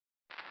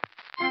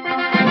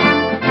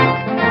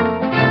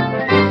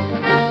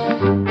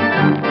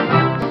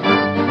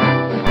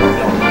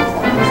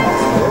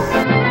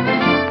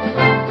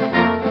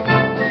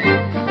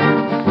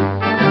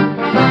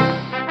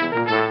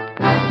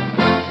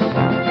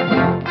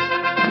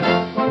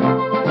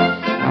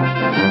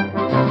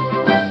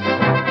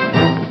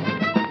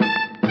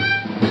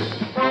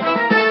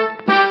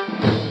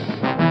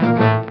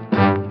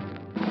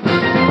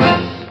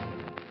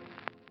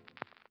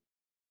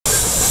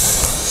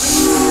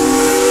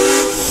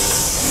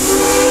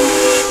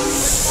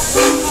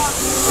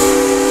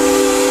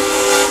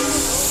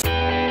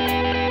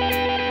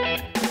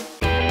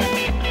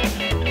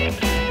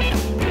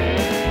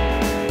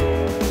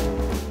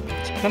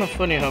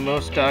funny how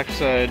most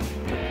dockside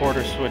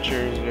quarter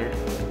switchers are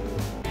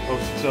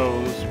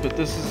OSOs, but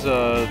this is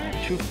a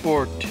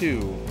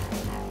 242.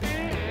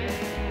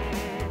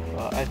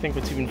 I think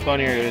what's even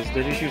funnier is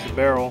they just use a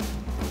barrel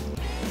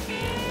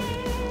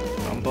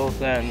on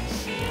both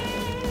ends,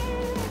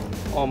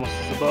 almost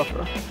as a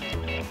buffer.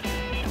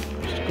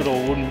 Just a good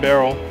old wooden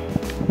barrel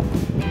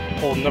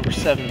holding number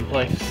 7 in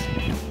place.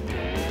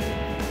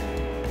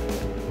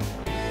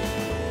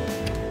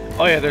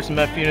 Oh yeah, there's some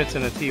F units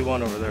and a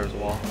T1 over there as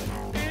well.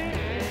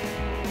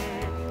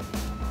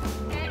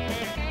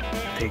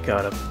 They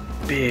got a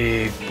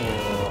big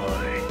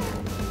boy.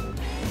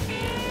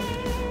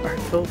 Alright,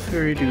 feel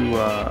free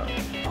to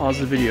pause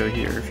the video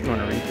here if you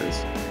want to read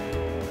this.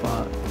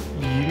 But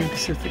Union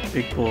Pacific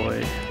Big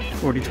Boy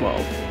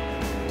 4012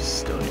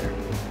 still here.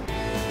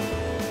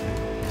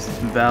 This is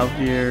the valve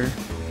gear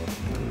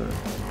and the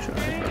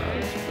drive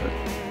rods, but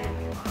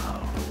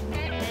wow,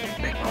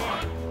 big boy.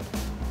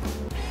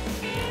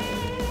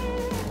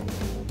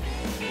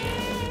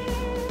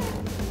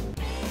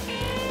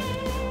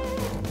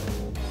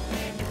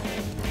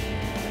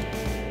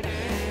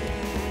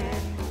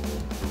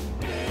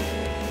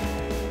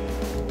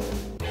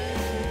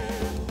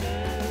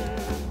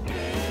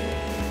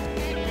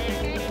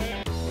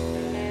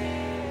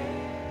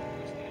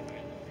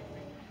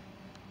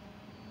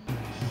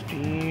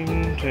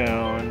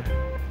 Steamtown.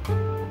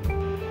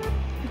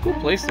 Cool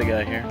place they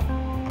got here.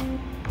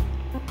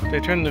 They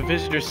turned the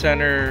visitor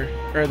center,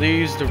 or they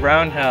used the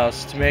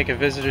roundhouse to make a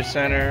visitor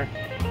center.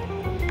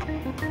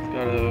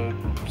 Got a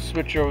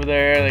switch over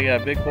there, they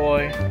got a big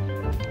boy.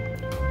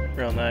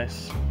 Real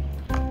nice.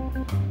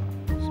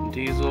 Some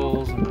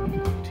diesels,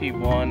 and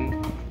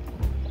T1.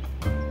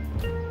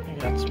 They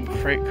got some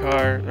freight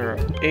car, or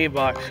a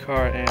box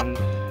car, and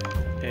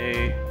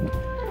a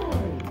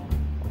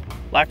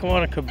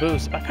Lackawanna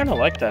caboose. I kind of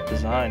like that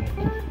design.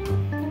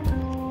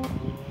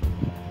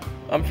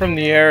 I'm from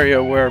the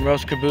area where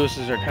most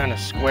cabooses are kind of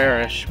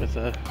squarish with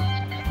a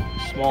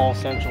small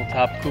central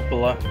top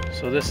cupola,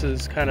 so this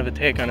is kind of a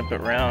take on it,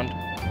 but round.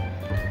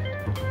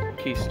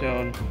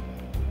 Keystone,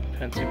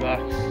 fancy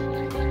box.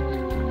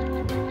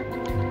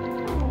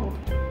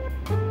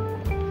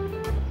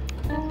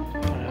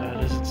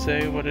 Does it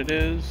say what it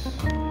is?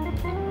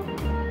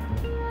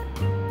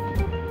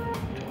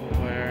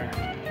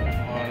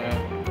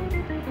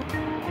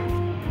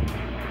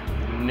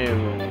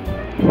 New.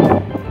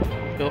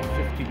 Built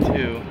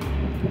 52.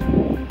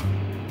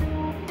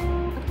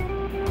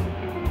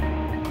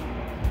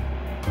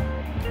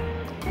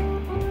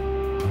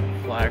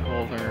 Flag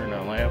holder and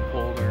a lamp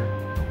holder.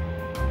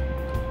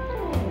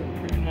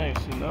 Pretty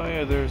nice. And oh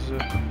yeah, there's a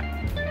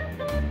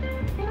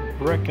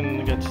brick and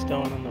they got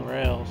stone on the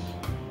rails.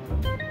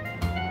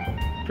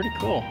 Pretty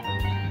cool.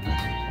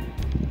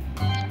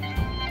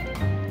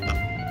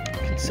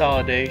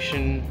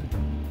 Consolidation.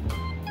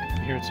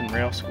 Hearing some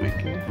rail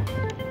squeaking.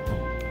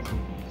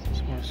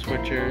 Some more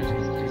switchers.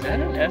 Is that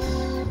an S?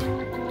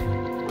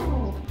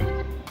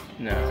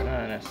 No,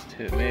 not an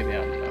S2. Maybe, I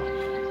don't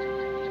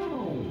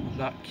know.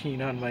 Not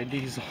keen on my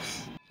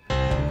diesels.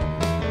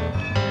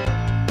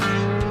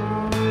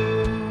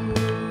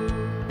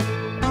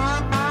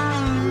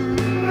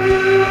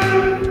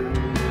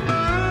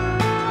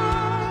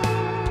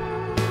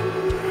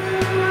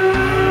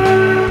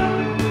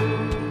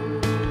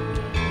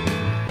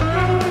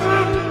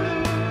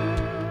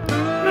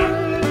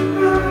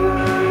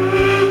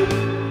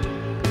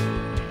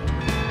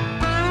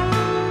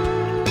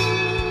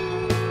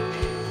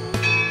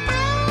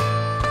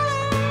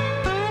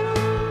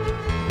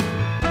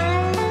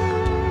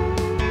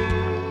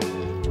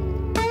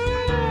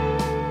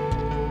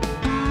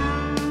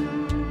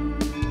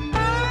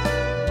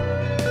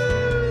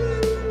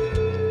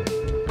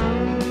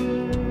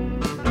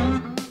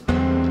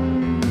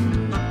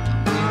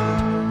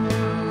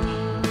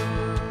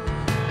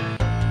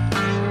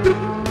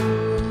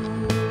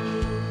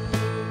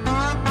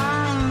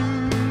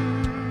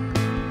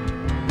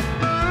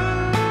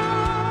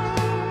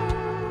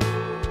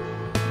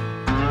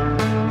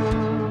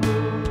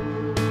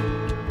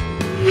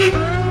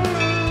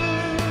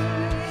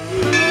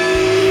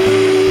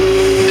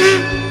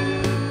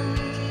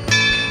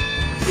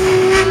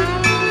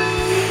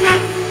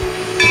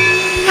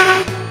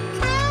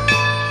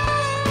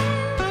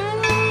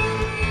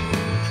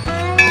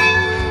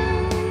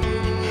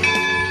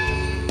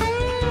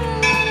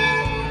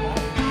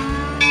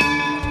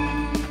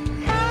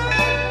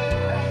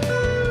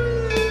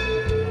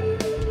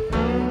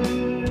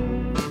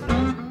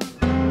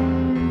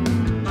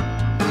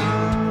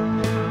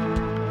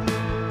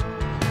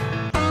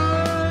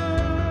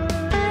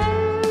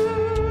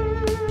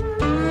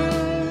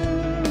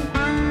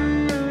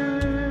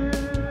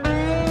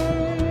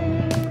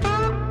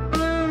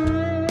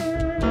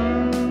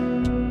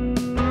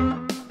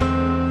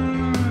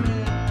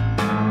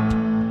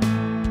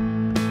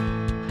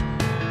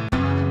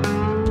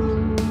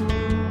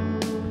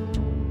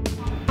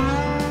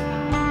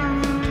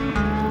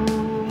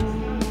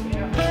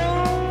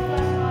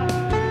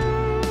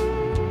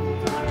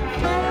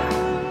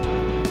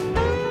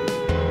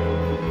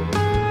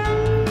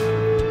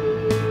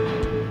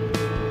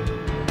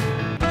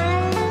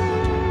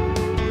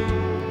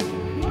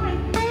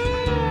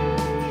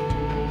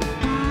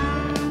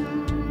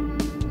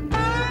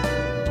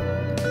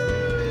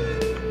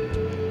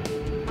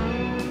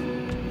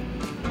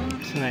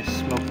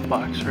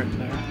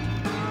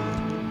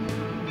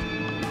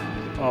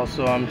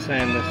 Also, I'm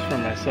saying this for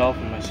myself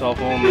and myself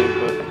only,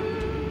 but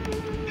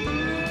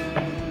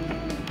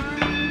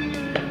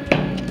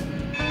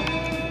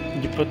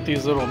you put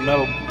these little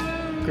metal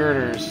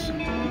girders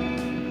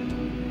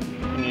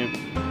and you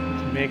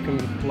make them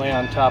lay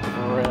on top of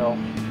a rail.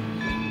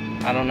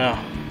 I don't know.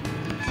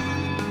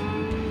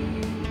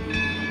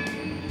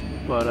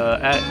 But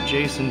at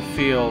Jason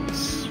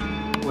Fields,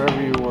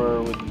 wherever you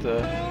were with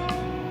the,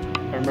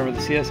 I remember the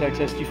CSX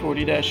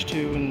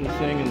SD40-2 and the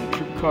thing and the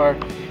troop car,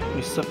 and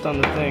you slipped on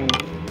the thing.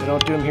 They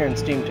don't do them here in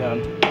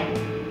Steamtown.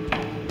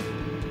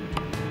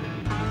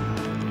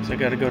 So I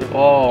gotta go to,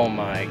 oh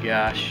my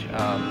gosh.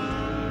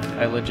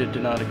 I legit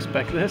did not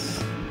expect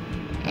this.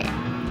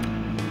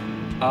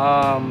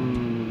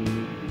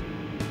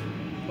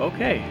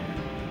 Okay.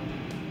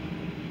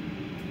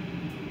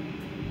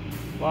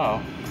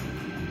 Wow.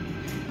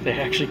 They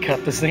actually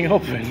cut this thing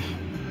open.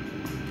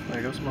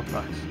 There goes my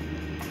box.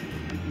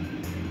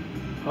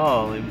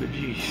 Holy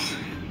bejeez.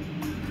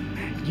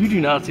 You do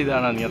not see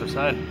that on the other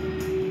side.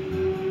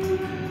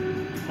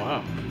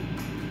 Wow.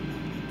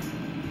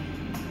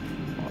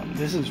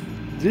 This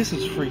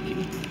is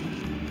freaky.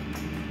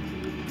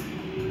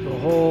 The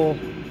whole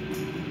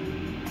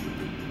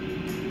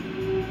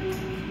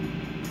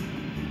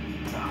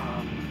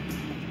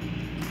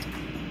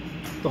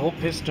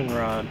piston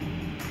rod,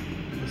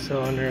 the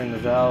cylinder and the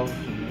valve,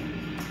 and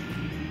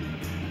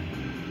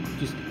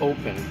just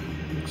open.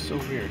 It looks so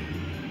weird.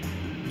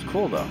 It's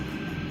cool though.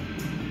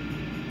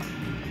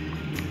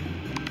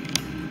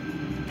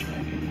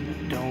 The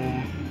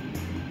dome.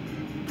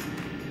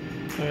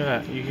 Look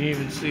at that. You can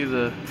even see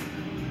the,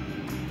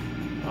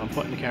 I'm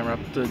putting the camera up,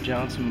 the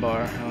Johnson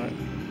bar, how it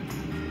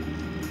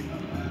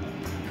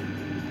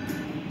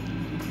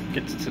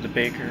gets to the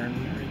baker and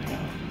everything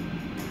else.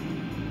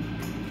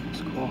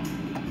 It's cool.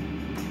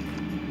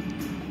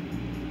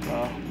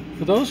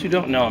 For those who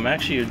don't know, I'm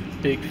actually a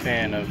big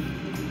fan of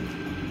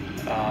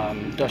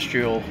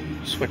industrial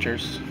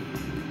switchers.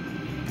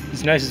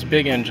 As nice as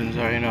big engines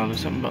are, you know, there's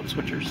something about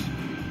switchers.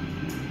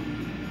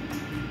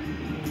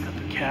 Got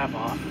the cab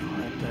off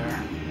right there.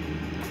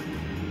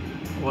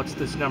 What's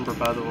this number,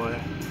 by the way?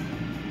 I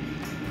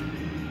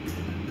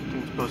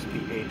think it's supposed to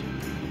be 8.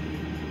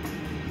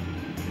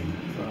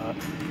 But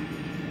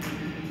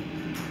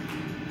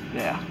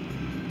yeah.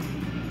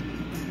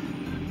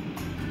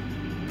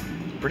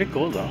 Pretty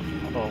cool though.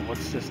 Oh,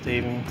 what's this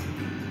staving?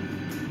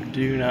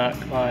 Do not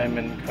climb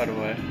and cut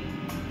away.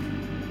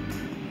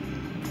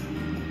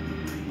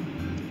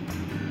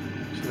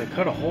 So they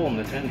cut a hole in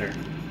the tender.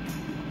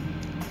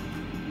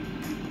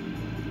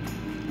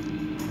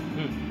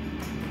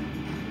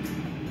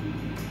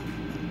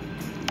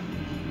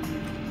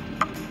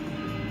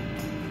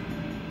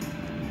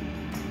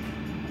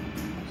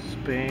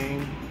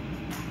 Spang,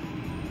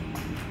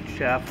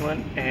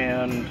 Chafflin,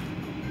 and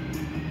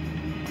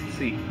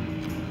seat.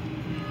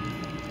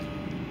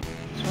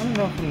 So I don't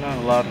know if I'm not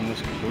allowed in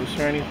this caboose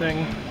or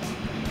anything,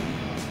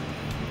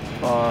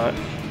 but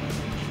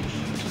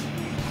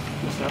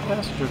it's got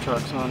passenger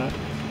trucks on it.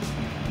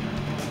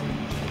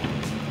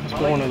 It's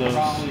one of those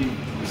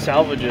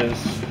salvages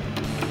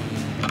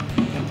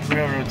that the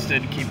railroads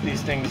did to keep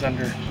these things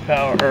under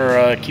power,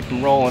 or keep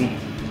them rolling.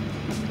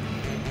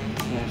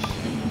 Nice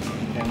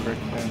handbrake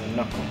there and a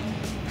knuckle.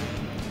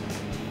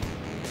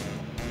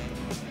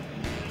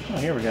 Oh,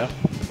 here we go.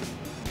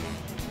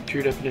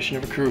 True definition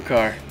of a crew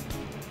car.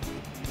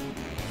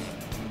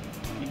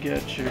 You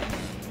get your...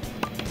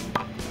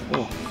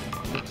 Oh,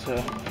 it's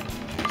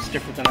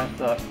stiffer than I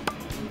thought.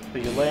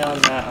 But you lay on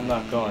that, I'm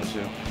not going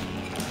to.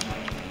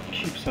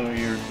 Keep some of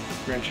your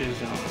wrenches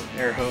and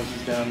air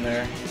hoses down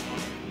there.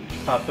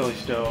 Potbelly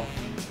stove.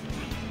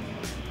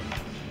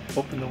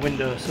 Open the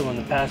window so when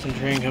the passenger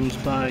train comes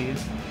by, you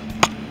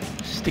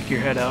stick your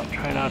head out,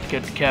 try not to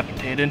get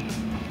decapitated.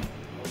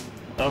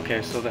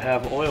 Okay, so they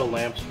have oil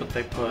lamps, but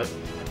they put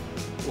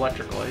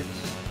electric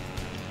lights.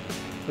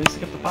 At least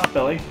they got the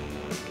potbelly.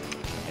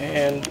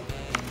 And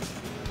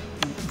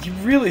you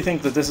really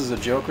think that this is a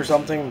joke or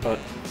something, but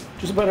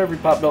just about every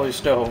potbelly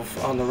stove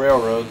on the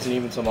railroads, and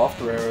even some off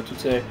the railroads, would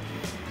say,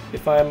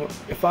 if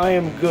I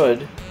am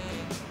good,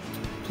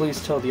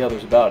 please tell the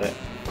others about it.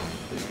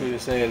 Basically to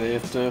say that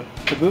if the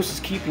caboose is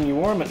keeping you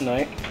warm at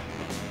night,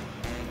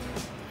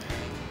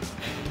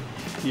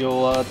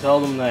 you'll tell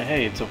them that,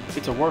 hey, it's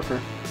a worker,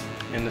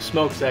 and the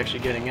smoke's actually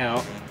getting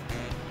out.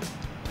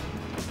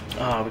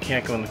 We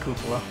can't go in the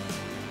cupola.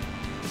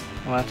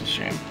 Well, that's a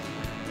shame.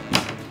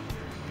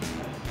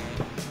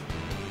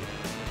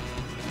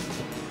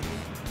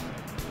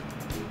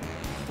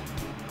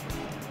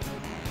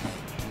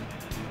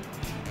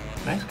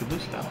 Nice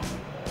caboose now.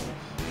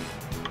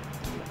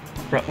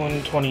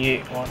 Rutland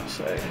 28, I want to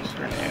say, is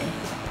her name.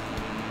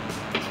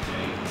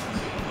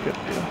 Good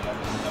deal.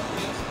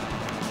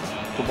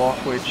 The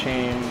walkway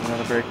chain,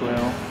 another brake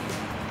wheel.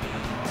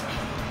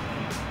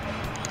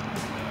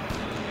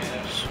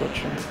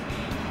 Switcher.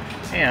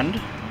 And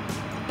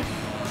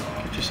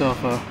get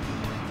yourself a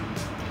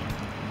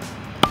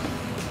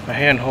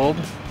handhold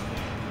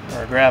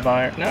or a grab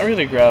iron. Not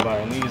really a grab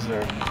iron, these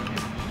are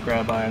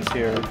grab irons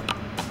here.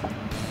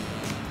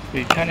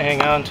 You kind of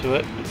hang on to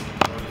it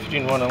if you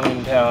didn't want to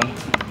lean down.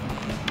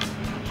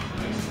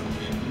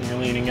 You're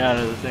leaning out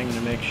of the thing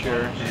to make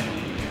sure.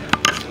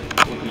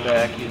 Looking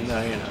back, even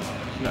though, you know,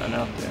 there's nothing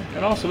out there.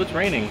 And also, it's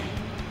raining.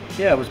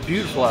 Yeah, it was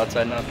beautiful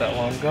outside not that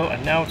long ago,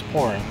 and now it's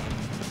pouring.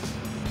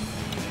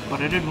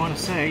 But I did want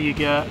to say, you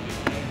got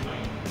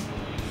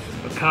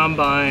a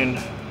combine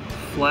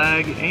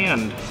flag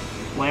and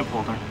lamp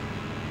holder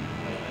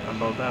on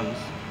both ends.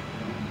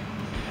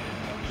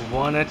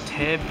 Wanna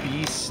te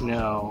be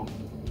snow.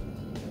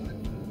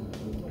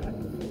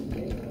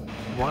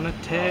 Wanna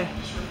te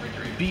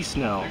be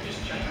snow.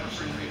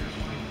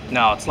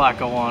 No, it's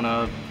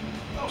Lackawanna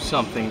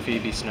something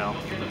Phoebe Snow.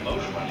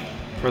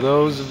 For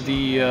those of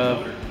the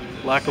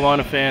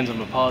Lackawanna fans, I'm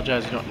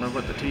apologize, I don't remember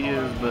what the T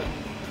is, but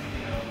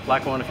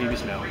Lackawanna Phoebe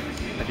Snow.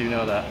 I do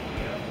know that.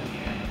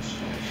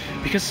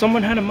 Because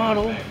someone had a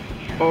model,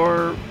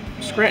 or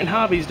Scranton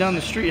Hobbies down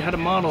the street had a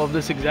model of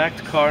this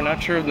exact car,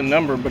 not sure of the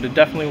number, but it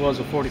definitely was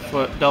a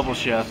 40-foot double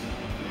chef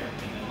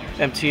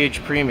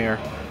MTH Premier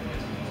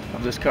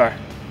of this car.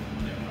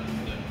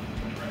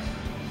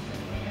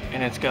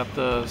 And it's got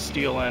the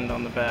steel end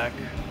on the back,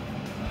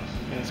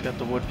 and it's got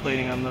the wood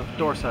plating on the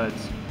door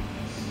sides.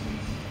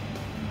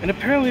 And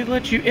apparently they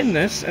let you in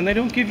this, and they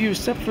don't give you a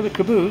step for the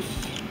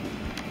caboose,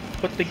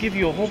 but they give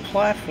you a whole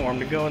platform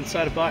to go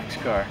inside a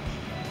boxcar.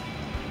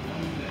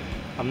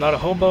 I'm not a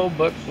hobo,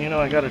 but you know,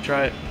 I gotta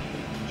try it.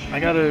 I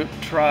gotta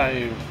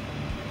try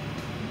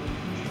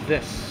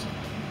this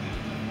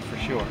for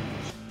sure.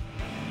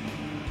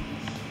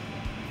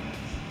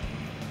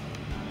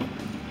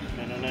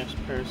 And a nice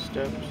pair of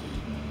steps.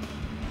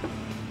 So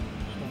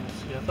let's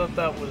see. I thought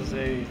that was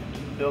a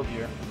build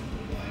year.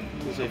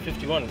 It was a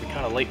 51. It'd be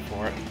kind of late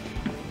for it.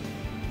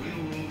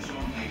 Railroads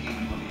are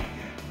making money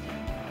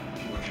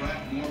again. To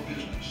attract more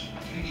business,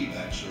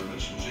 piggyback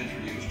service was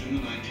introduced in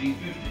the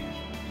 1950s.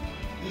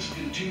 This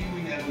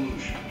continuing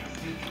evolution to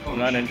fit I'm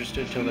not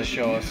interested till they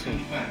show us some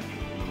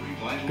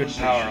good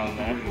power on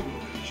that.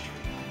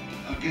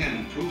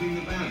 Again, proving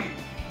the value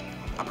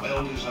of a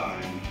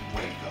well-designed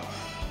freight car.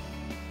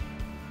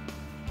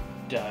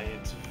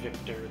 Diets,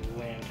 Victor,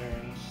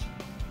 lanterns.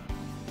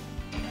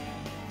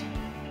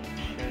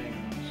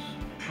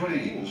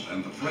 Trains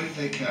and the freight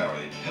they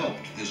carried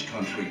helped this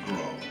country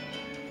grow.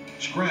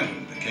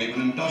 Scranton became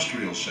an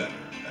industrial center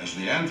as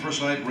the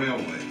Anthracite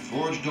Railway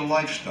forged a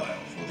lifestyle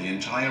for the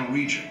entire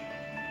region.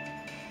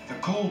 The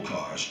coal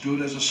car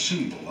stood as a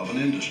symbol of an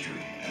industry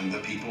and the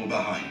people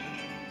behind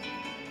it.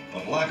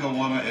 But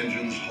Lackawanna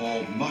engines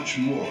hauled much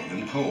more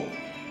than coal.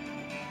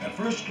 At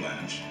first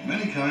glance,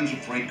 many kinds of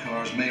freight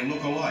cars may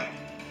look alike,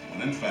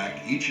 when in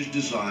fact each is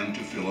designed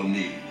to fill a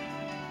need.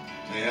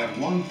 They have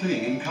one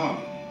thing in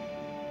common: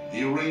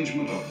 the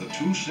arrangement of the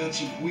two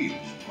sets of wheels,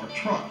 or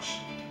trucks.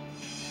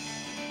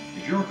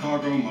 If your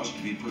cargo must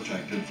be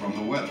protected from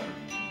the weather,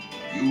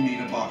 you need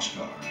a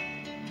boxcar.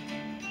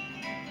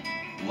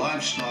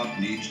 Livestock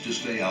needs to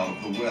stay out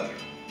of the weather,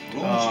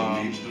 but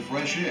also needs the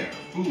fresh air,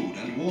 food,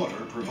 and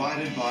water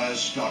provided by a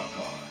stock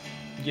car.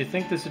 You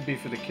think this would be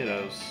for the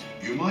kiddos?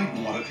 You might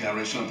want to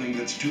carry something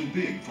that's too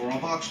big for a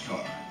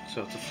boxcar.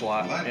 So it's a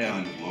flat, For that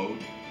kind of load,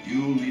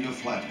 you'll need a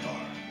flat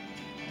car.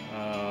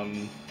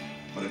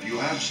 But if you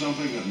have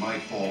something that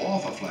might fall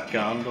off a flat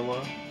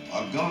gondola.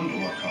 car, a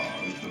gondola car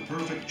is the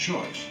perfect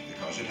choice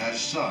because it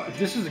has size. If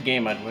this is a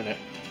game, I'd win it.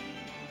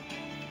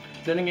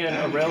 Then again,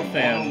 And a rail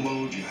fan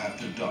load you have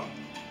to dump.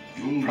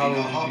 You'll need a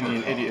probably hopper be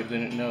an car. idiot if they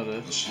didn't know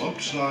The this.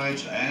 sloped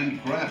sides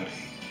and gravity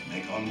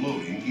make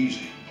unloading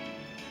easy.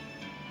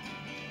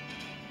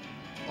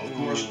 Of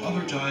course, Ooh,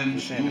 other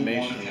times this you'll want to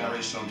animation.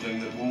 carry something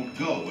that won't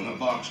go in a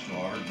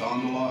boxcar,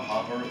 gondola,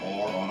 hopper,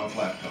 or on a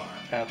flat car.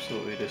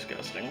 Absolutely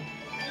disgusting.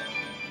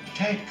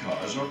 Tank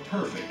cars are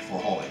perfect for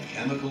hauling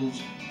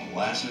chemicals,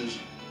 molasses,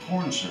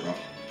 corn syrup,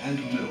 and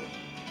milk.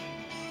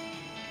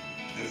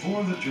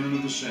 Before the turn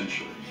of the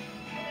century,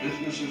 the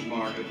business's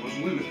market was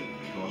limited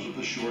because of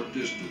the short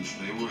distance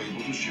they were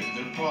able to ship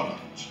their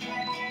products.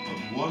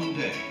 But one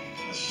day,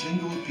 a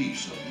single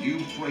piece of new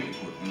freight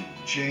equipment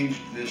changed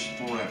this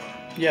forever.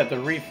 Yeah, the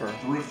reefer.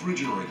 The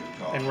refrigerator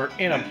car. And we're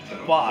in a meant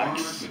that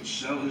box. farmer could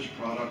sell his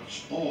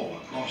products all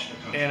across the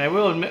country. And I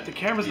will admit, the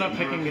camera's not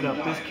picking it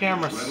up. This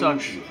camera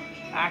sucks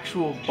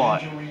actual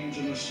butt Tangerines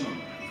in the summer,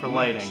 for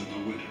lighting. lemons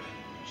in the winter.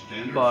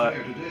 Standard But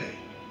fare today,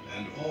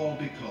 and all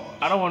because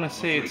I don't want to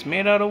say it's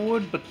made out of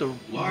wood, but the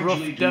largely due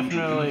roof to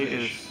definitely is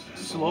innovation and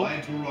the sloped.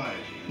 wide variety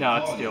and No,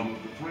 it's volume steel.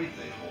 of the freight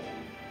they haul,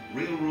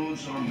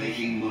 railroads are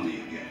making money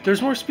again.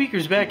 There's more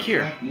speakers back To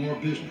here. attract more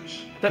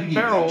business, That piggyback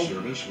barrel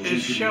service was is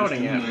introduced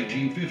shouting in at the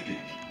me. 1950s.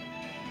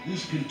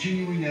 This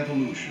continuing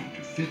evolution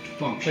to fit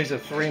function Plays a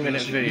has been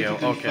 3-minute video,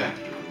 significant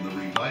okay. factor in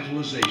the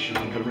revitalization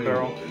of the Put a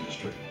barrel. railroad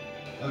industry.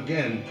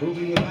 Again,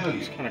 proving the value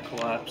It's kind of of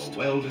collapsed. a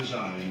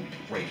well-designed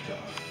freight car.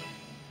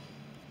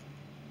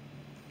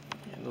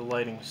 And the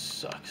lighting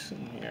sucks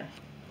in here.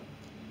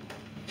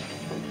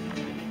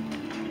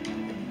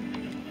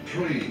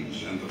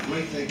 Trains and the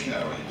freight they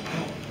carry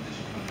help this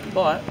country.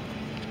 But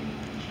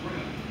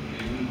Scranton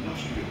became an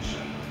industrial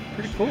center.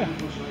 pretty cool.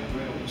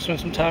 Spent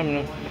some time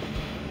in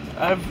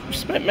I've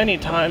spent many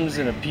times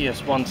in a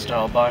PS1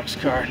 style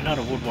boxcar, not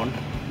a wood one.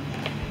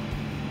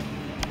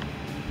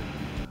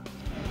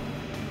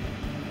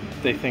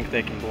 They think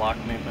they can block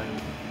me by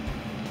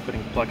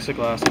putting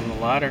plexiglass on the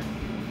ladder.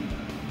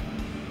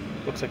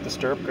 Looks like the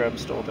stirrup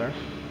grab's still there.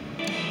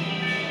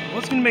 I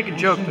was gonna make a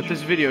joke, but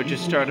this video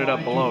just started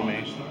up below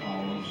me.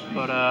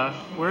 But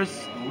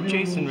where's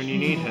Jason when you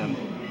need him?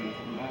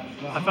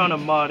 I found a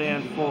mod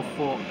and full.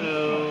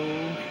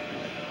 Oh,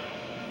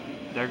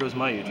 there goes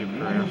my YouTube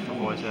career for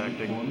voice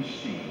acting.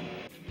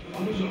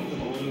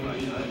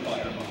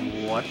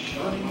 What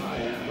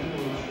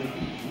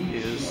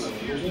is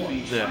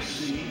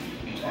this?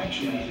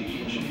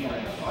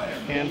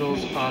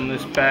 Handles on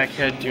this back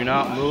head do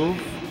not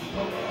move.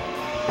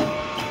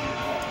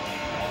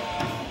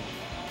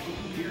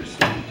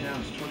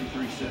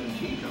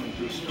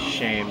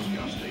 Shame.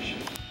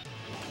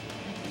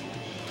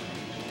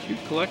 Cute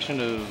collection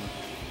of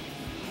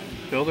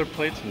builder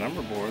plates and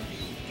number boards.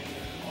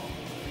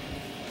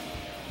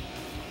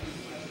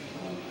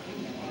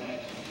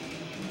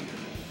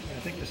 I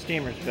think the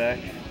steamer's back.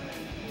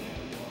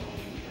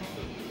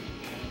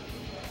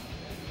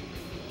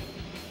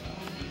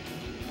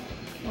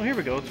 Oh, here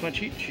we go. It's my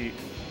cheat sheet.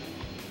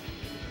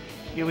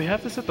 Yeah, we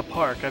have this at the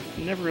park. I've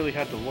never really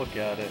had to look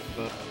at it,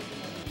 but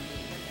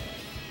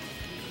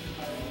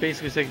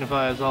basically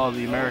signifies all of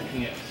the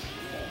American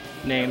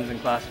names and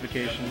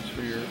classifications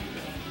for your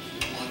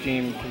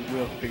Steam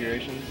wheel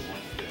configurations.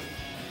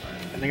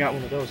 And they got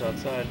one of those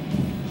outside.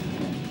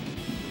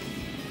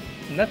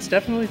 And that's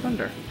definitely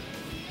Thunder.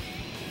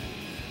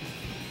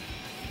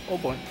 Oh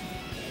boy.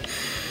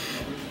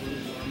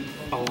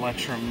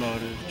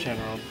 Electromotive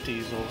General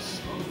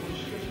Diesels.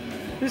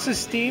 This is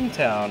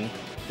Steamtown.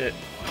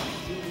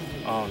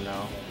 Oh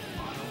no.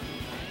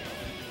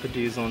 The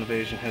diesel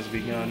invasion has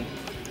begun.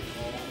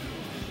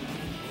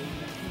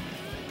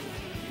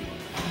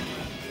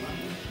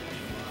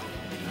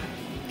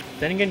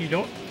 Then again, you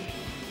don't...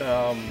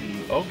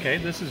 okay,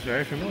 this is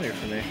very familiar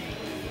for me.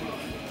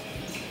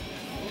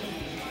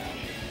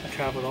 I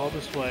traveled all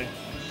this way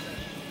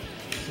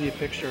to see a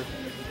picture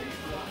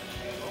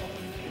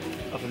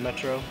of a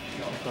Metro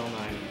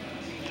FL9.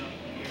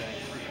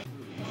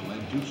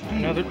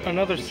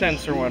 Another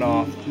sensor went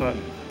off, but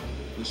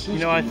you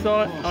know, I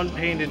thought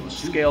unpainted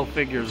scale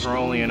figures were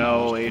only an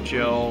O,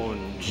 HO,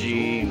 and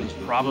G, and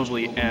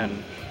probably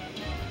N.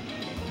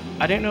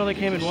 I didn't know they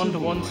came in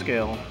 1:1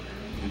 scale.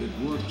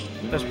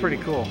 That's pretty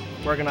cool.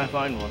 Where can I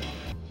find one?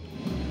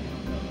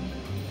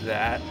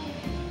 That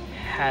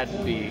had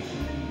to be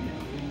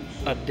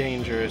a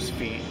dangerous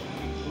feat.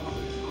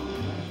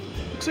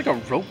 Looks like a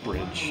rope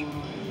bridge.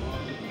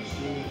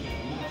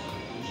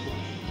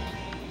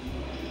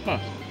 Huh.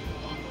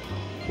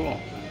 Cool.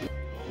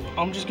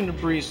 I'm just gonna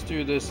breeze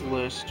through this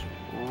list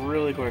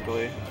really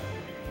quickly.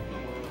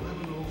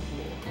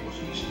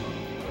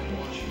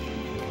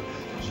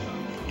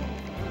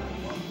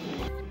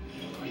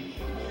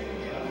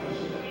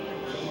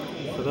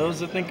 For those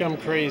that think I'm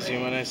crazy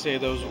when I say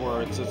those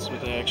words, that's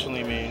what they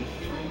actually mean.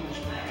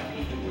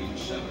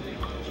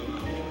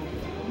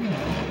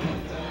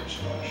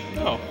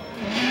 Oh.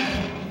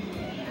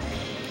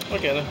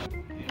 Okay then.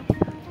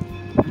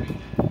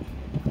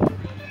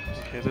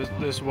 Okay,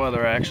 this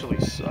weather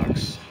actually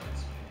sucks.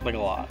 Like a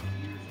lot.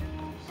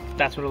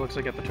 That's what it looks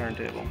like at the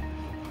turntable.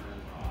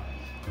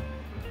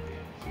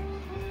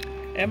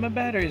 And my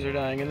batteries are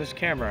dying in this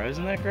camera.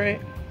 Isn't that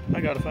great?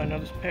 I gotta find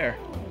another pair.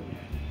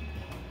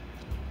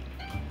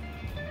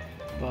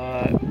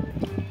 But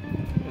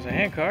there's a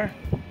handcar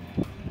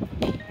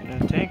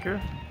and a tanker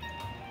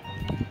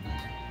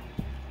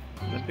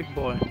and a big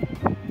boy.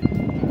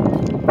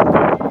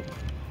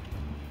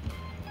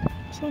 I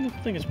still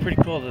think it's pretty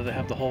cool that they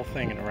have the whole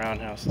thing in a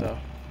roundhouse though,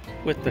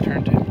 with the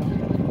turntable.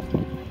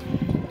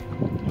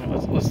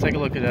 Let's take a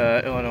look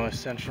at Illinois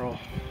Central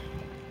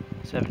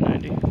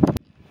 790.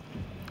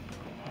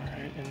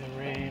 Alright, in the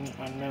rain,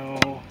 I know.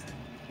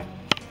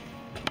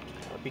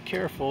 Gotta be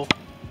careful.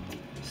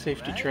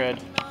 Safety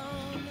tread.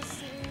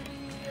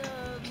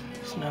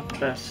 It's not the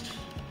best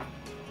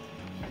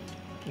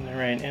in the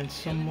rain, and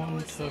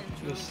someone took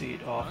the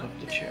seat off of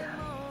the chair.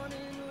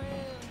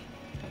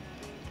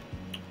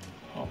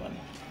 Hold on.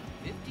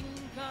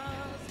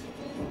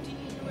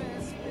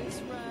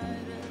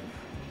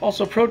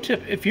 Also, pro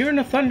tip, if you're in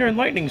a thunder and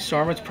lightning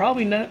storm, it's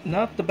probably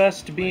not the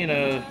best to be in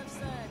a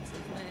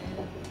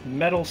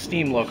metal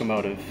steam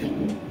locomotive.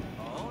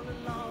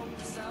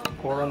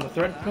 Or on the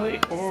thread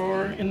plate,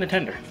 or in the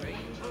tender.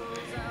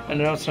 And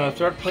no, it's not a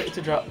thread plate, it's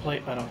a drop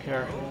plate, I don't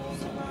care.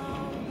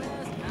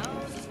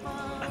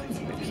 I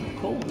think maybe some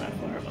coal in that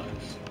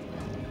firebox.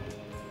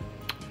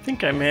 I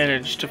think I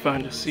managed to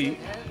find a seat,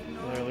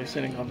 literally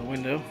sitting on the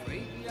window.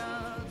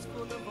 Down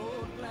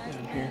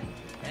here.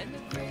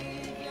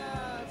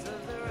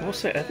 I will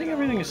say, I think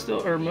everything is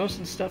still, or most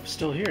of the stuff is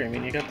still here. I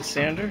mean, you got the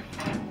sander,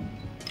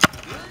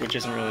 which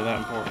isn't really that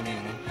important, you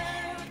know,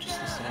 just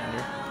the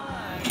sander.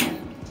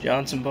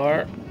 Johnson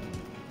bar.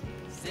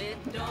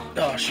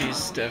 Oh, she's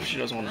stiff. She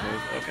doesn't want to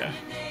move. Okay.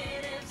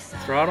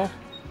 Throttle.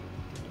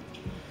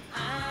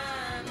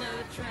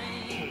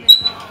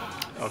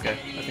 Okay,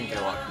 I think they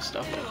locked the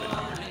stuff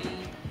up in here.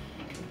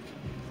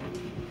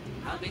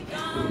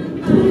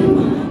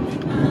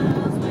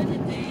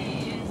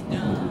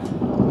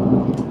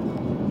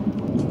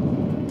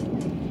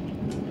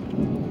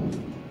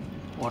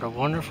 What a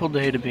wonderful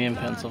day to be in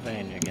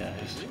Pennsylvania,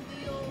 guys.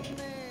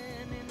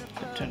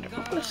 That tender. I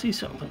want to see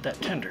something with that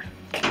tender.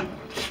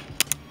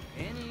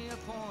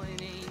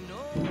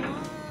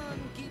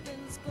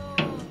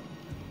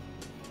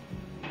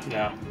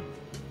 No.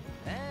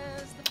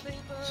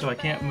 So I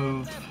can't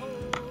move.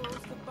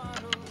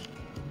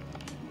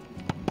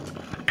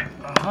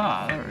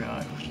 Aha, there we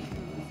go.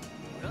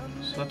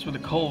 So that's where the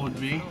coal would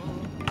be.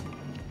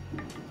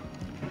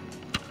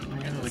 I'm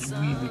gonna like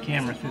weave the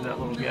camera through that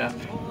little gap.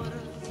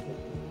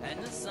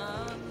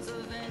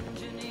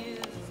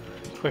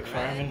 Quick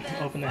fireman,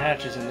 open the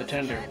hatches in the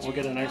tender. We'll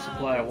get a nice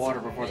supply of water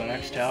before the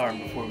next tower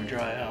and before we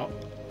dry out.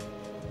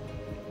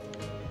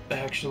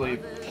 Actually,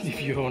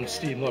 if you own a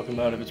steam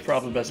locomotive, it's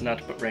probably best not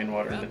to put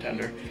rainwater in the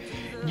tender.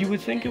 You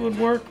would think it would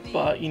work,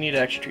 but you need to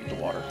actually treat the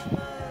water.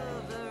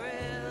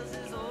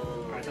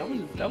 Alright,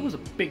 that was a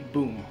big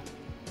boom.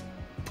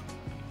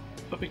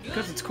 But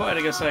because it's quiet,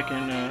 I guess I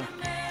can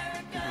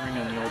ring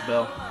on the old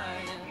bell.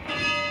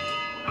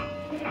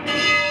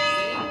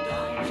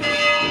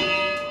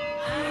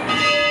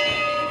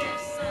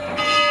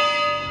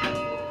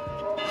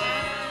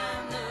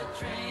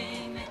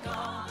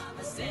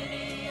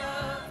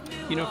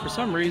 You know, for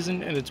some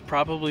reason, and it's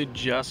probably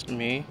just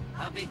me,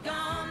 I'm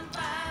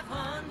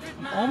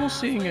almost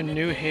seeing a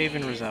New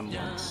Haven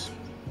resemblance.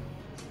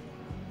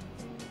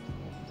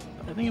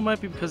 I think it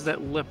might be because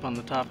that lip on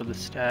the top of the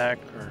stack,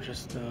 or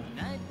just the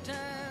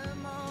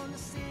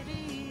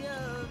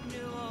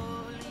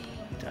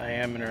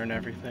diameter and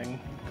everything.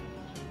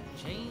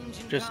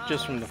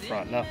 Just from the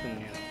front,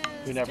 nothing, you know.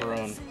 We never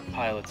own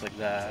pilots like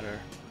that, or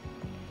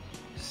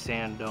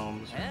sand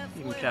domes,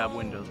 even cab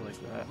windows like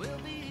that.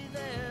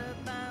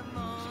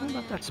 Something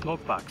about that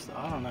smoke box though,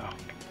 I don't know.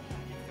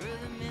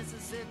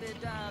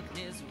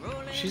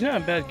 She's not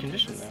in bad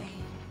condition though.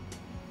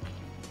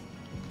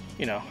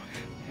 You know,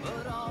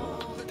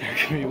 there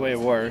could be way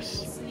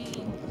worse.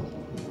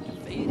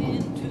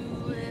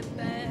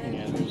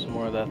 Yeah, there's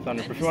more of that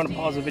thunder. But if you want to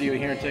pause the video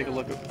here and take a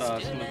look at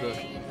some of the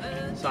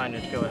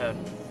signage, go ahead.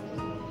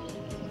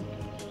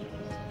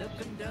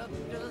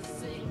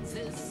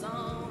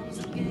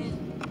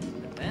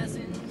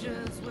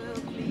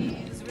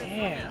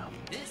 Damn.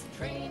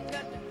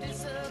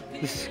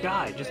 The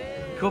sky, just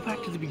go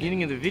back to the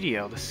beginning of the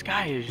video. The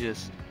sky is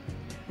just...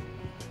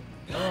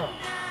 Ugh.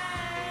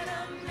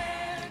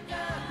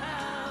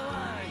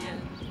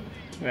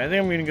 I think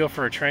I'm going to go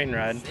for a train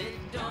ride.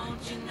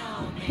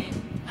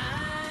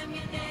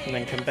 And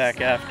then come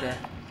back after.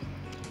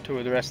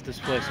 Tour the rest of this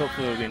place.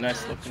 Hopefully it'll be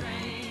nice looking.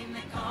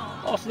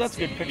 Also, that's a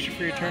good picture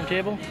for your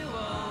turntable.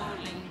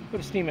 Put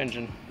a steam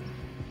engine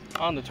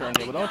on the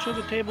turntable. Don't show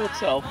the table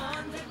itself.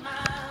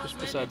 Just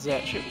besides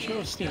that, show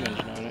a steam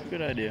engine on it.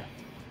 Good idea.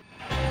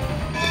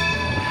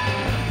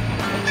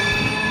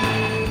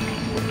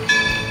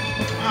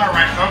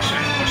 Alright folks, it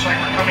looks like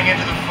we're coming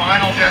into the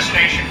final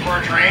destination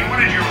for a train. What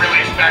did you really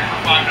expect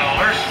for $5?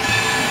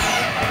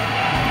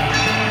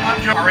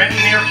 Our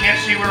engineer can't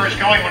see where he's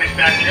going when he's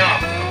backing up.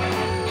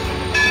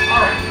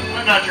 Alright,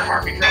 let not your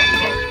heart be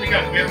troubled folks. We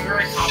have a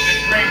very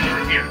competent train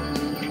crew here.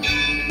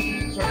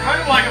 So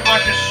kind of like a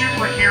bunch of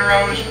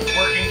superheroes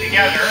working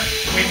together,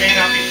 we may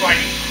not be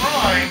fighting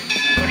crime,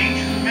 but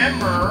each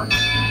member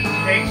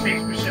takes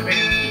a specific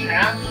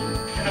task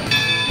and a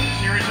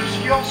series of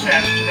skill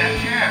sets to that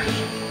task.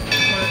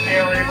 So that they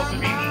are able to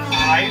be the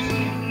eyes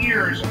and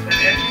ears of that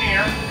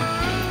engineer,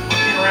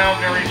 looking around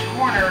various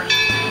corners.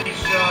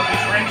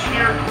 These rings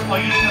here, I'll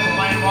use them as a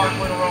landmark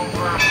when we're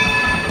over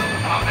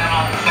that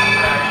office on the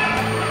back.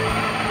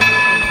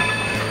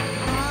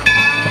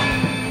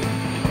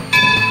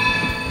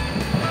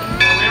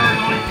 We are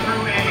going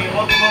through a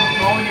locomotive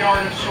mowing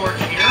yard of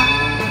sorts here,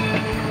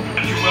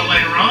 as you will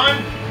later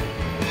on.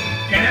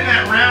 And in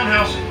that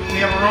roundhouse, we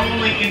have our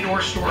only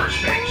indoor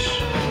storage space.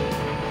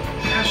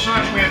 As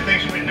such, we have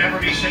things that would never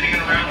be sitting in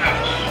a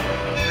roundhouse.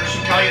 There's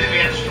some tell you that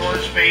we have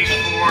storage space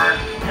for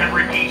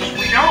every piece.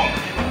 We don't.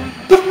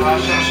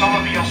 So some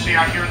of you you'll see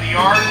out here in the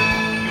yard,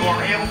 you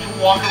are able to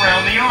walk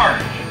around the yard.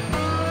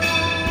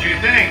 Two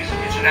things.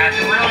 It's an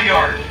active rail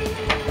yard.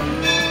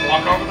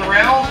 Walk over the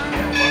rails,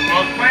 and look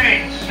both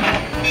ways.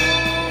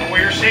 For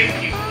your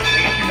safety,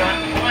 please do not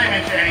climb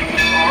into any of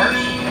these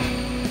cars.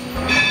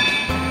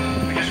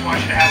 We just want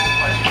you to have a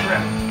pleasant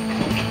trip.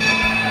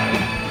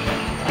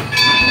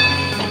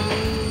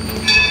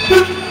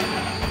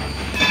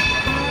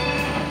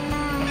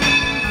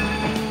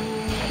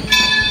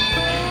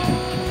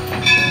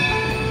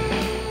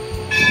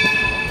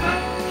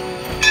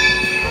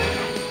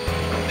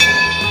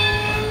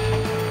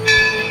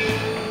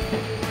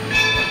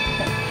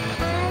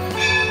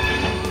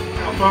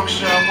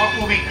 Folks, what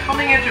will be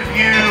coming into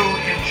view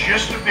in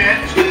just a bit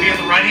is going to be on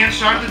the right-hand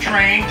side of the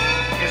train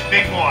is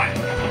Big Boy.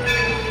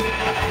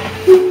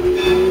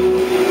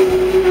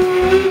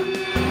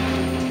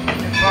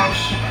 And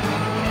folks,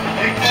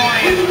 Big Boy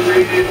is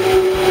rated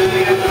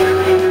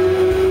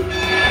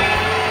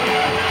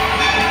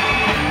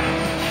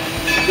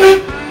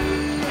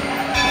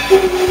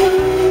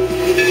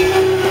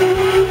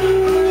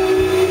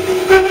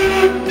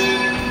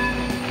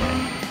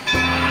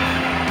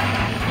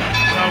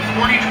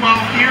 4012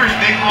 here is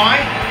Big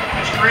Mine.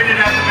 It's created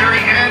at the very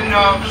end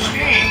of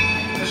steam.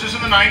 This is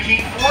in the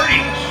 1940s.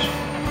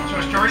 So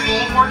it's during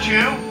World War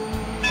II,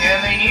 and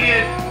they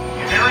needed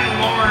a very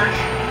large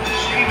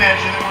steam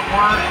engine that would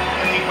work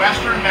in the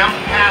western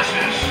mountain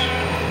passes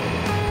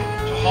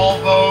to haul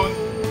both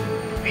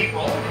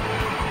people,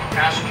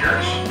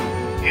 passengers,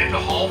 and to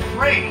haul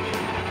freight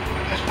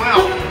as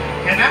well.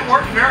 And that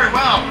worked very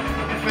well.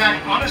 In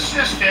fact,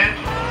 unassisted,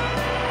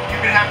 you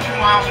could have 2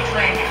 miles of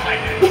train behind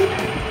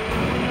it.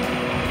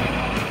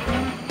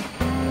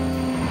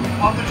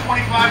 Of the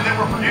 25 that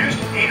were produced,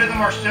 8 of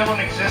them are still in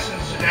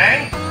existence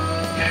today.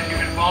 And if you've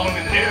been following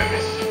the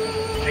news,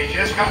 they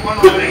just got one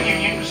running,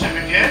 Union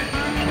Pacific did,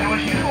 and it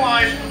was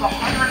utilized for the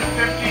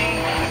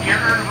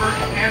 150-year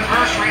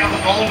anniversary of the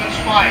Golden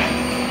Spike,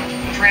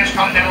 the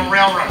Transcontinental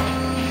Railroad.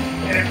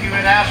 And if you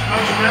had asked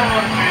most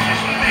railroad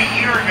enthusiasts even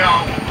a year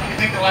ago,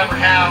 you think they'll ever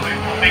have a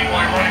big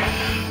boy running?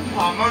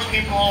 Most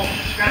people,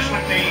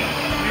 especially if they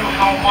knew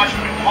how much it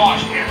would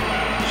cost you,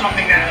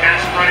 something that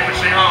has running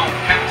would say, oh,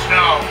 heavens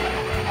no.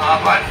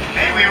 But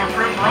hey, we were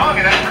proved wrong,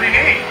 and that's pretty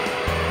neat.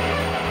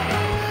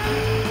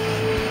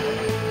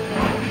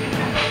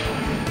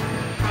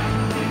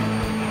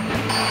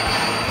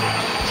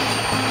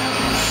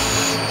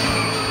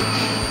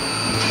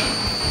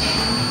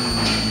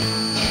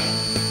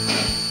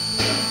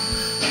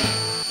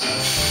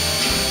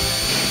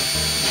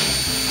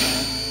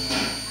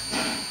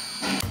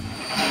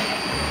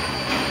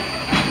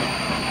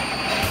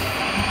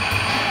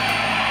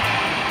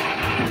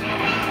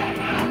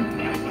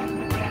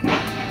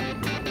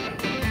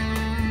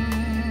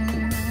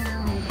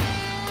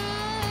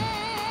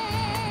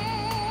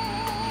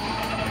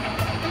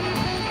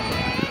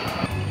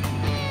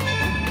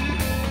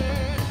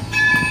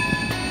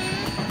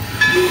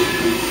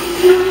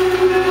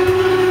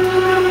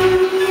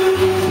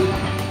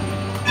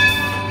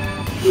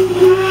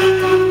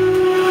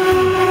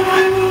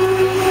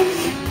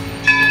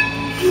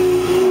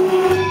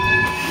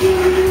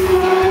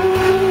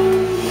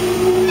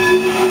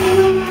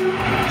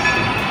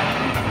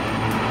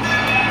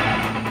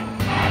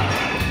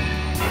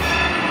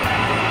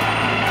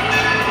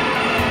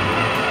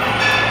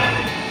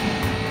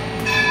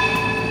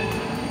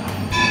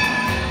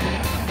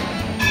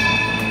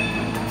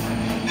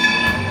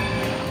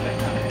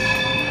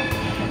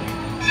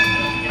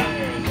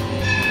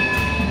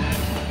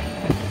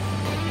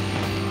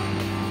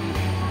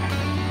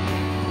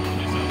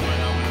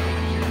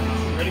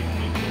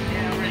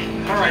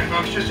 Alright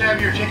folks, just have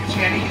your tickets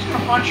handy. He's going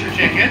to punch your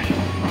ticket.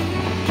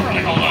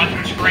 Certainly hold on to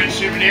it. It's a great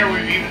souvenir.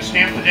 We've even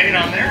stamped the date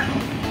on there.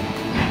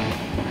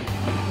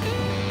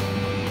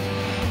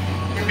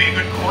 Could be a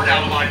good cord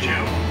alibi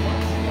too.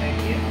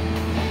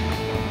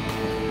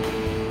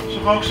 So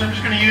folks, I'm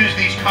just going to use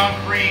these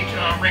concrete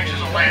rings as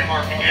a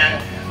landmark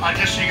again,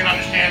 just so you can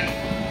understand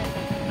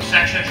the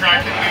section of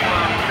track that we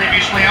were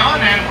previously on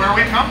and where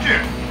we've come to.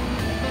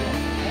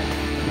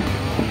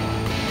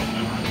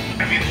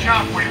 Going to be the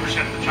shop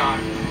 40% of the time.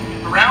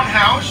 The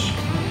roundhouse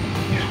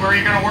is where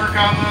you're going to work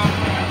on them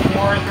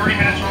for 30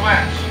 minutes or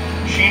less.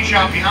 Machine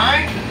shop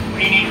behind,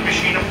 when you need to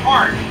machine a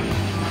part.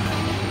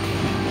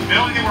 The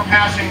building that we're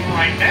passing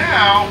right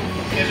now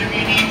is if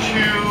you need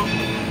to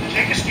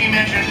take a steam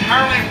engine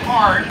entirely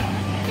apart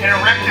and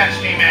erect that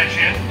steam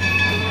engine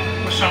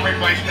with some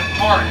replacement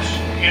parts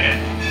in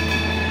it.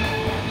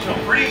 So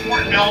pretty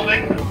important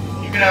building.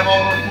 You can have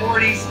over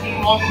 40 steam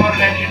locomotive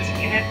engines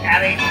in it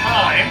at a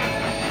time.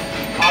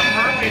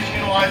 Currently it's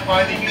utilized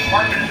by the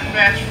Department of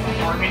Defense for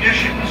war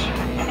munitions.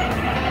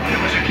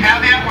 There was a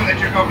caveat when they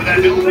took over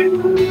that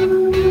building.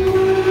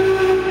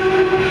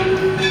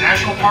 The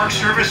National Park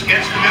Service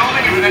gets the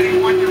building, and at any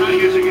point they're not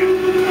using it.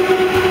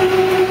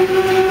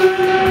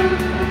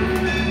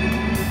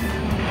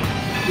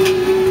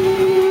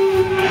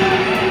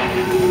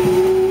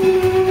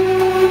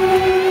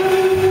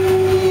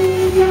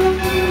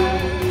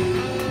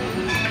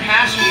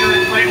 Passenger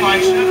and freight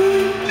line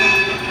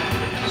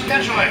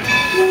scheduling.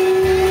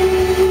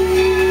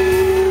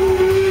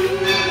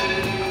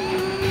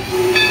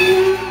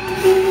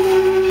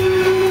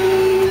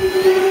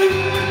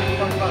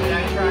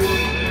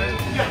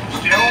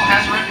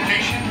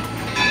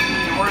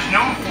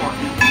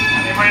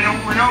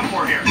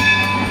 For here.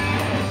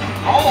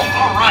 Oh,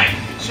 all right.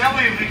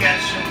 Sadly, we get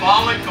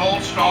symbolic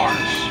gold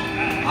stars.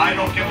 I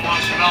don't give a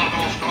lot of symbolic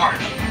gold stars.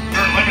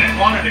 They're in limited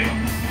quantity.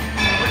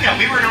 But yeah,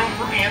 we were known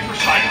for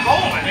anthracite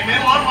gold, and they made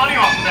a lot of money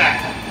off of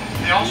that.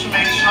 They also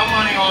made some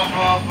money off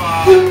of the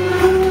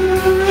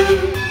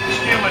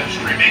steel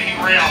industry,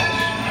 making rails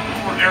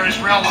for various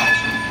rail lines.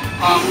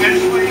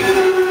 Eventually,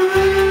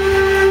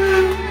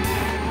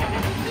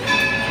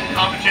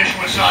 competition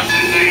was such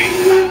that they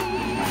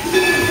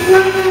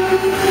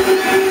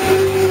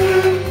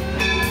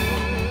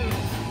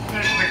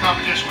the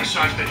competition was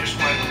such that just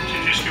went to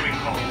just doing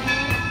coal.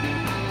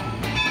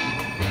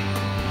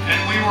 And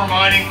we were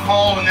mining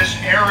coal in this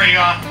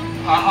area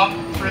up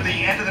through the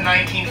end of the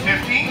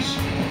 1950s.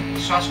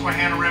 The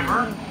Susquehanna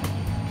River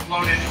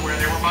flowed into where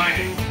they were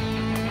mining.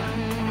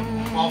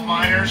 12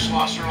 miners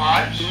lost their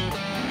lives.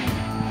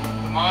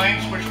 The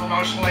mines, which were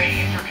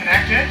mostly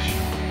interconnected,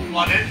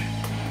 flooded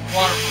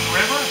water from the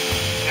river,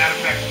 and that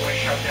effectively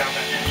shut down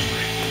that industry.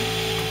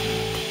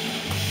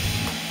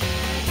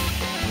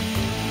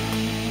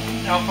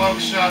 Now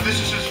folks,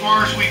 this is as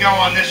far as we go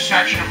on this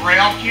section of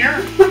rail here.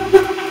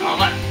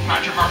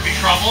 Let your heart be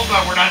troubled,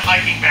 but we're not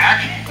hiking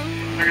back.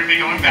 They're going to be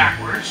going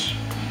backwards.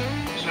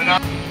 So now...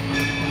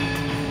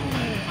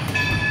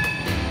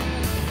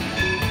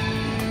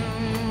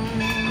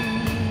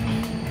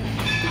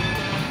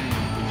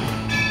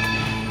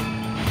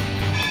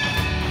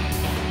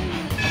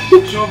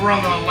 So over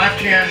on the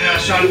left-hand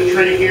side of the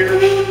train here.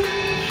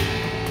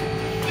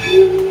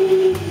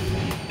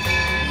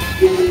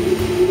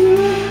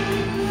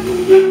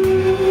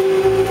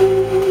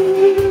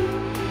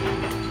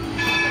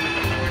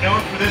 We're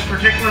known for this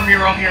particular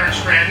mural here in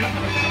Scranton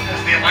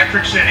as the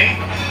Electric City,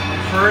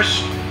 the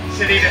first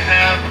city to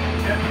have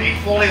a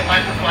fully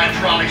electrified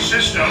trolley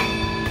system,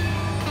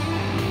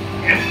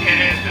 and it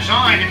is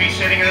designed to be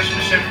sitting in a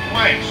specific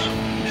place.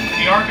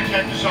 The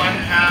architect designed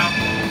to have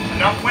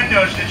enough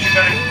windows that you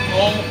got a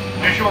full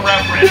visual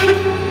reference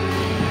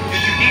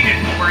that you needed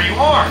where you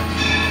are,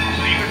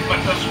 so you could flip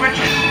those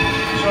switches.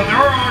 So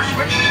there are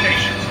switching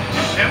stations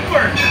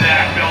similar to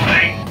that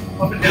building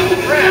up and down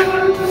the track.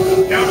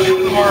 Now 2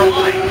 of them are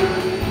alike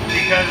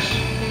because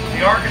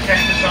the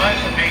architect designs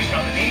them based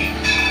on the need.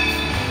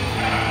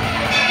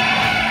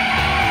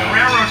 The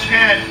railroad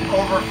spent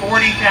over $40,000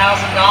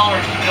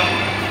 to build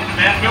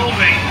that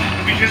building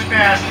we just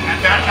passed at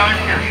that time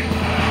period.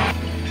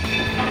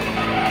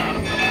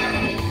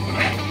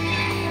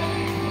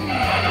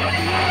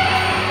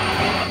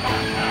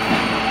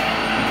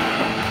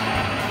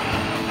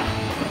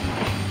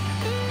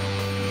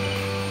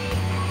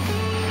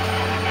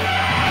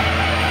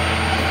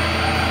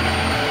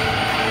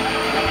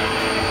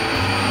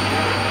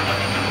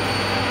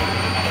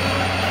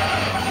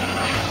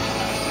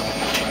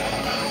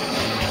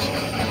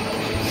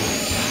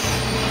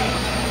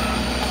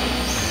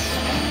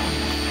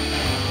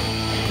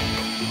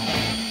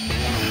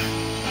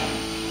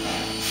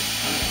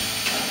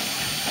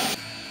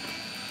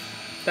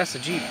 That's a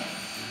Jeep.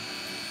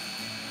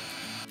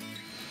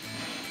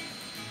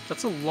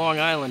 That's a Long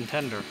Island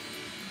tender.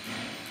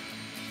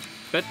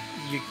 Bet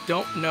you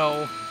don't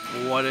know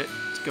what it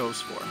goes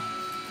for.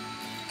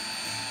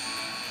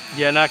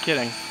 Yeah, not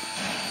kidding.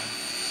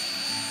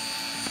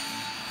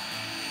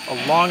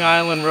 A Long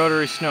Island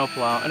rotary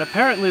snowplow. And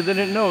apparently they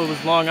didn't know it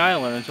was Long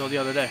Island until the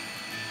other day.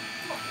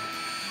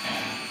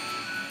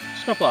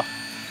 Snowplow.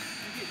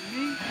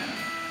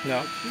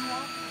 No.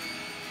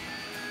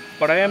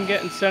 But I am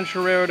getting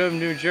Central Railroad of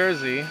New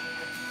Jersey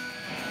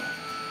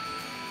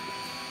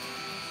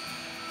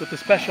with a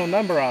special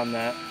number on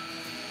that.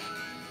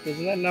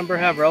 Doesn't that number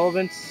have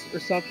relevance or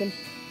something?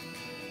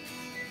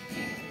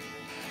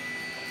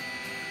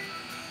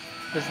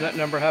 Doesn't that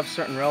number have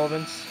certain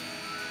relevance?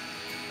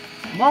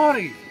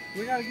 Marty,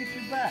 we gotta get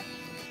you back.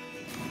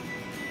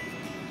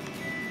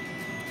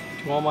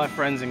 To all my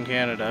friends in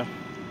Canada,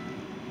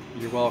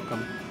 you're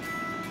welcome.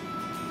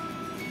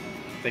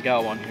 They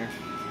got one here.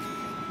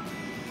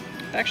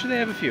 Actually, they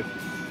have a few.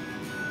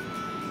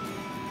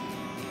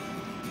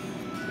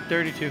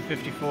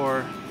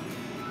 3254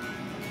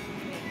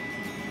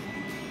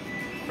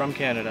 from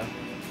Canada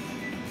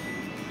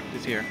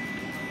is here.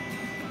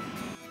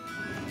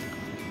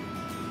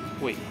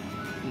 Wait,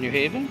 New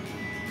Haven?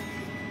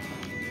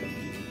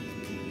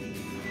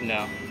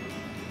 No.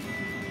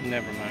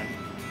 Never mind.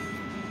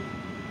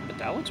 But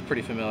that looks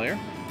pretty familiar.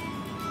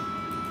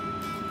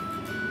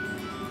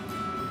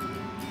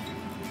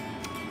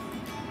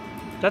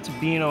 That's a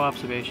Beano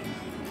observation.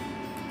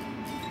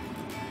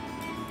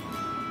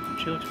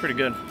 She looks pretty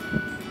good.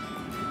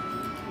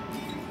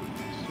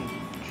 Some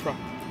truck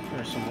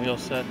or some wheel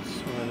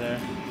sets over there.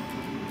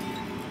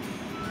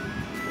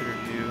 Better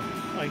view.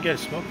 Oh, you get a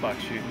smoke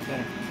box shooting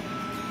there.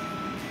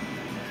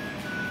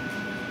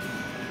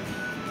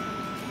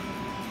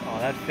 Oh,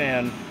 that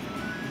fan,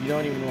 you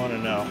don't even want to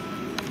know.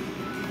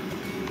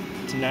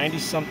 It's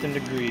 90-something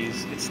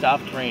degrees. It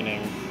stopped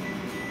raining.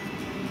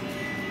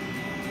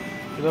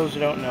 For those who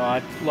don't know,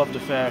 I love to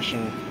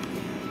fashion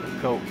a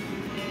coat.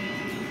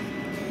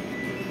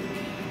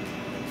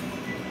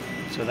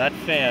 So that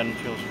fan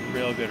feels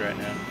real good right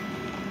now.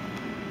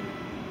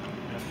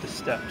 Up the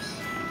steps.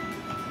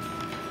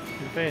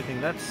 If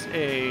anything, that's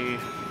a...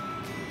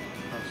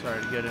 Oh,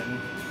 sorry to get it in.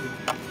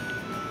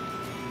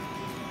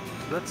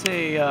 That's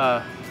a...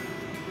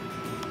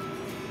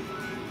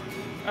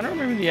 I don't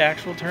remember the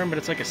actual term, but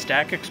it's like a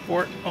stack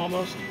export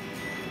almost.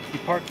 You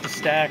park the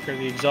stack or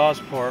the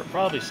exhaust port,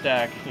 probably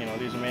stack, you know,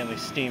 these are mainly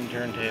steam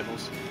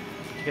turntables,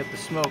 to get the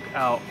smoke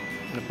out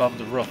and above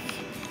the roof.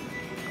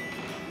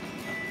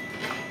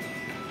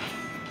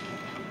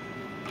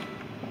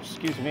 Oh,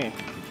 excuse me.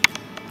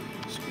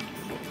 Squeaky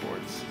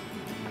floorboards.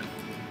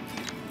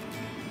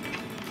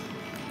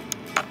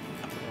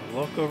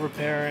 Loco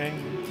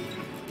repairing,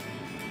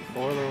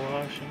 boiler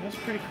washing, that's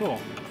pretty cool.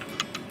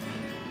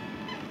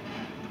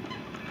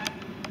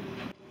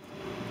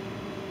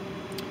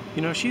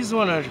 You know, she's the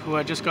one who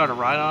I just got a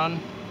ride on,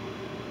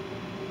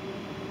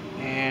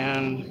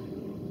 And,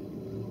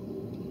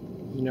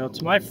 you know,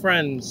 to my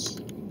friends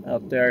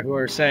out there who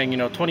are saying, you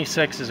know,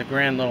 26 is a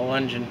grand little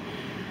engine,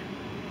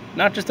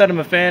 not just that I'm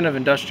a fan of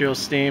industrial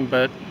steam,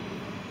 but,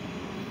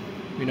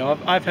 you know,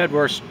 I've had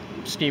worse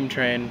steam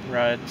train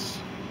rides.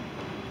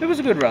 It was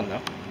a good run,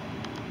 though.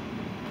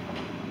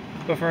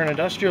 But for an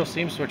industrial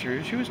steam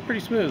switcher, she was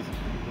pretty smooth.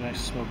 Nice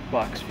smoke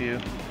box view.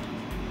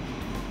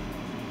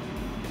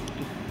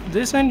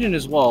 This engine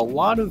as well, a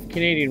lot of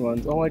Canadian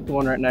ones, unlike the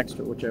one right next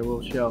to it, which I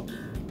will show.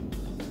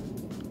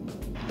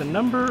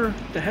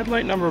 The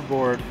headlight number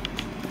board,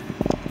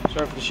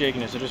 sorry for the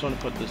shakiness, I just want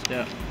to put this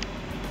down.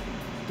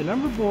 The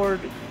number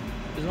board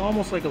is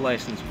almost like a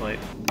license plate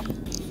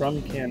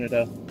from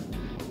Canada.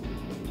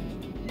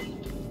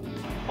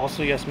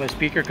 Also, yes, my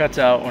speaker cuts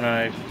out when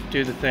I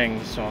do the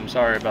things, so I'm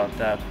sorry about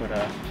that, but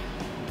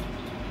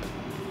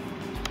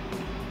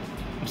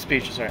I'm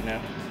speechless right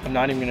now. I'm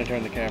not even going to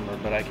turn the camera,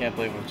 but I can't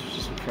believe it's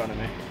just in front of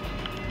me.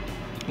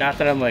 Not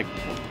that I'm like,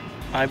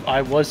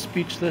 I was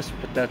speechless,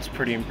 but that's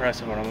pretty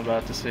impressive what I'm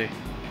about to see.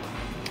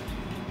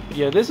 But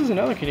yeah, this is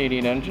another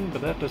Canadian engine,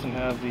 but that doesn't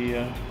have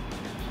the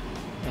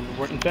number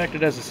board. In fact,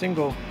 it has a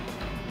single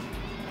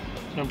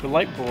number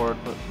light board,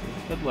 but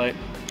the headlight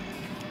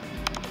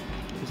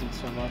isn't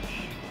so much.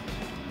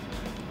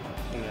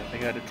 Look at that, they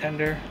got a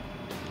tender.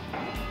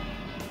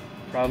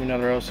 Probably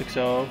another 060.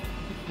 If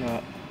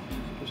not,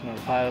 there's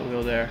another pilot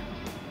wheel there.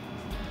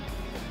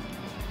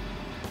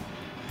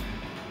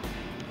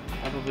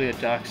 Probably a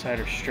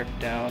docksider stripped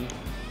down.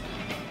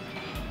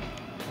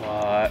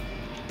 But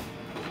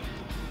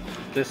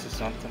this is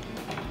something.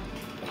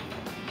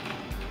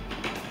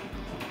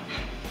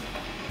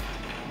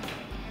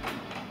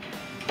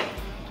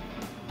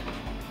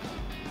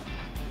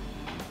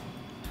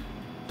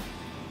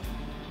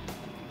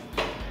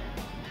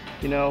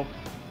 You know,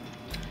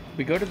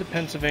 we go to the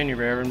Pennsylvania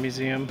Railroad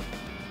Museum,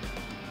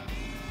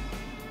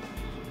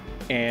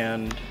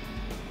 and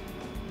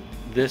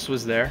this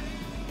was there.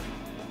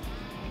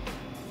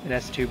 An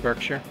S2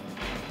 Berkshire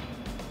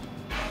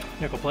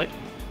nickel plate,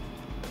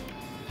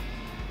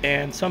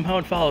 and somehow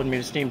it followed me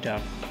to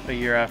Steamtown a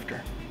year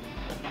after.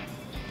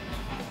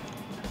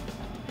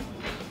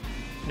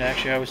 And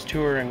actually, I was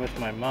touring with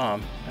my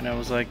mom, and I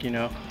was like, you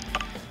know,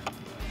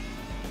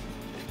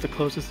 the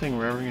closest thing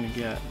we're ever gonna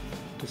get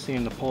to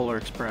seeing the Polar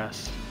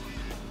Express,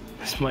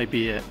 this might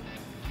be it.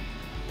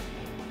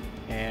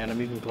 And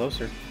I'm even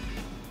closer,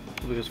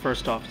 because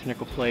first off, it's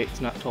nickel plate,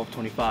 it's not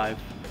 1225.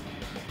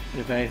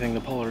 If anything,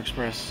 the Polar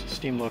Express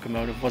steam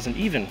locomotive wasn't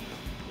even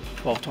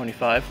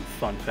 1225,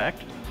 fun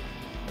fact.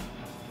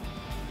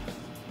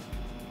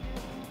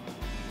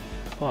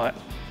 But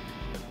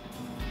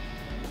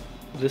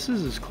this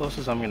is as close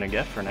as I'm gonna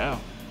get for now.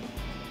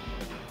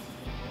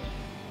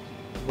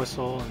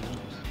 Whistle and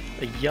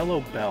a yellow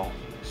bell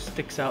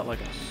sticks out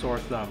like a sore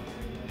thumb.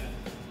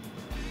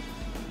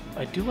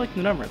 I do like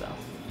the number though.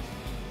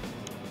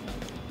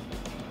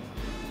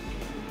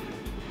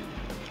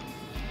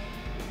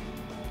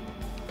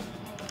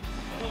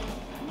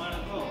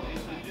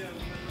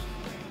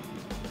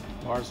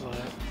 Mars light.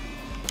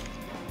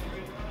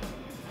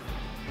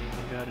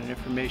 We got an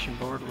information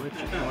board, which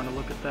if you want to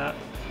look at that,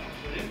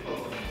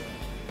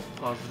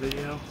 pause the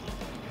video.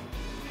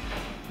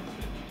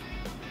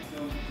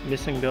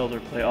 Missing builder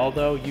plate,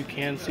 although you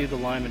can see the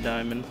Lima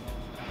diamond.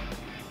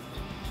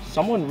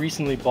 Someone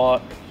recently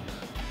bought,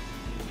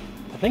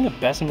 I think, a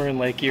Bessemer in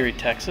Lake Erie,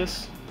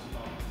 Texas,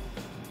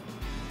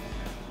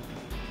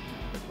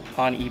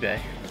 on eBay.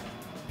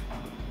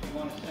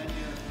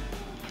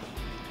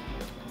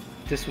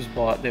 If this was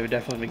bought, they would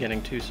definitely be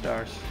getting 2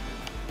 stars.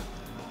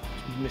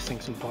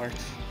 Missing some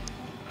parts.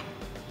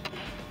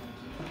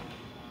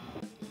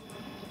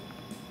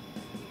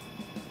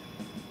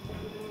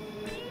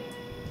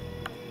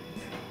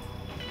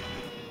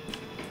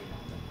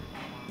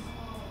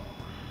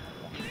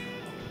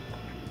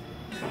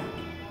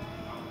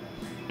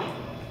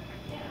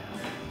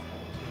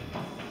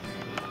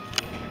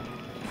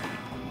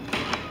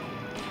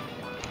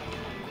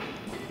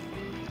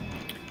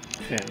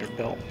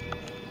 Vanderbilt.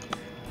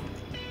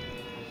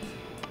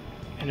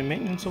 And a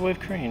maintenance wave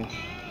crane.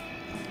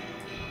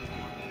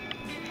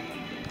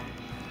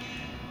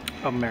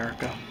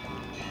 America.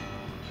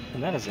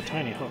 And that is a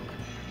tiny hook.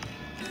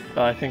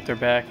 I think they're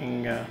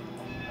backing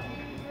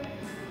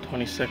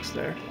 26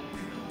 there.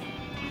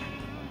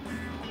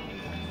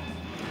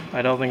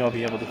 I don't think I'll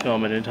be able to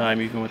film it in time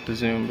even with the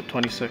zoom, but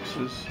 26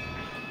 is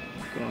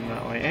going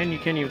that way. And you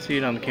can't even see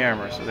it on the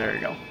camera, so there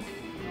you go.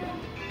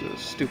 The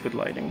stupid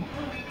lighting.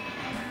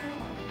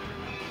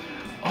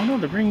 Oh no,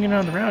 they're bringing it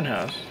on the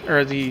roundhouse,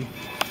 or the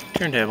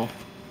turntable.